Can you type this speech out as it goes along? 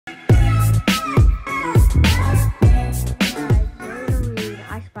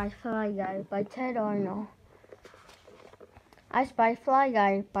Spy Fly Guy by Ted Arnold. I Spy Fly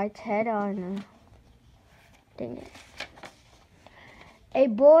Guy by Ted Arnold. Dang it. A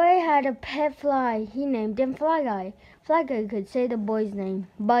boy had a pet fly. He named him Fly Guy. Fly Guy could say the boy's name,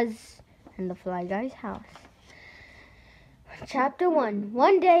 Buzz, in the Fly Guy's house. Chapter 1.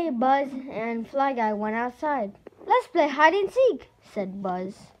 One day, Buzz and Fly Guy went outside. "Let's play hide and seek," said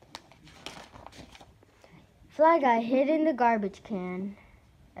Buzz. Fly Guy hid in the garbage can.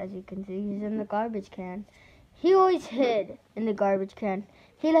 As you can see, he's in the garbage can. He always hid in the garbage can.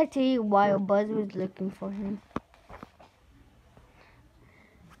 He liked to eat while Buzz was looking for him.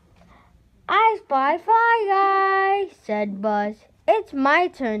 "I spy Fly Guy," said Buzz. "It's my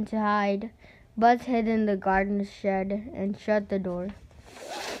turn to hide." Buzz hid in the garden shed and shut the door.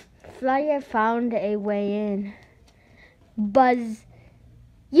 Fly Guy found a way in. "Buzz,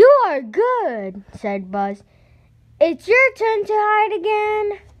 you are good," said Buzz. "It's your turn to hide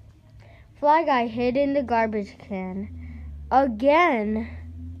again." Fly Guy hid in the garbage can again.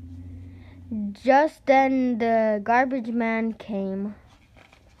 Just then the garbage man came.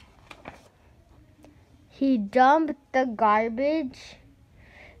 He dumped the garbage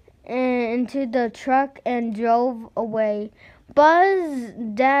into the truck and drove away. Buzz's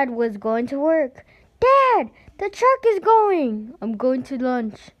dad was going to work. "Dad, the truck is going." "I'm going to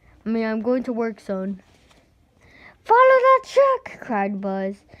I'm going to work, son." "Follow that truck," cried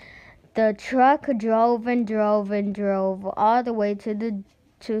Buzz. The truck drove and drove and drove all the way to the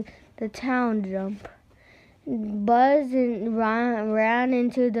town dump. Buzz ran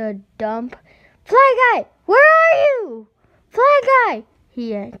into the dump. "Fly Guy, where are you? Fly Guy!"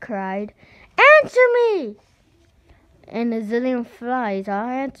 he cried. "Answer me!" And a zillion flies all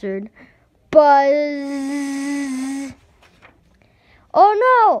answered. "Buzz!" "Oh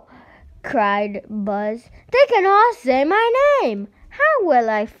no!" cried Buzz. "They can all say my name. How will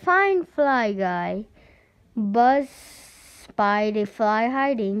I find Fly Guy?" Buzz spied a fly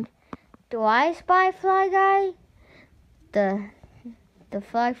hiding. "Do I spy Fly Guy?" The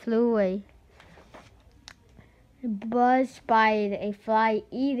fly flew away. Buzz spied a fly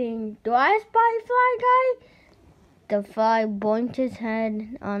eating. "Do I spy Fly Guy?" The fly boinked his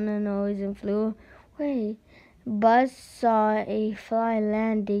head on the nose and flew away. Buzz saw a fly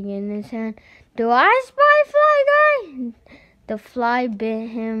landing in his hand. "Do I spy Fly Guy?" The fly bit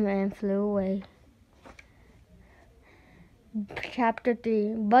him and flew away. Chapter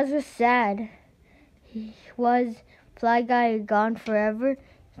 3. Buzz was sad. Fly Guy gone forever?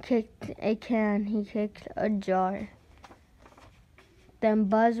 He kicked a can. He kicked a jar. Then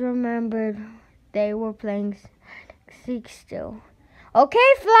Buzz remembered they were playing seek still. "Okay,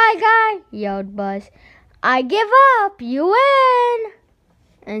 Fly Guy," yelled Buzz. "I give up. You win."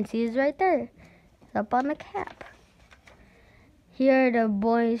 And he's right there. It's up on the cap. He heard a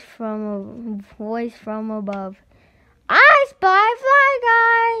voice from above. "I spy Fly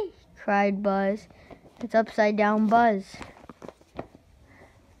Guy," cried Buzz. It's upside down Buzz.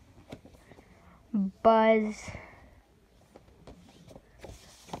 Buzz.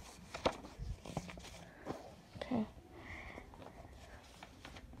 Okay.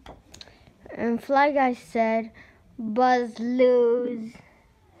 And Fly Guy said, "Buzz lose."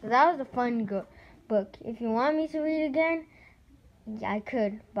 So that was a fun book. If you want me to read again, I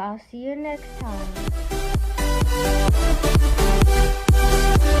could. But I'll see you next time.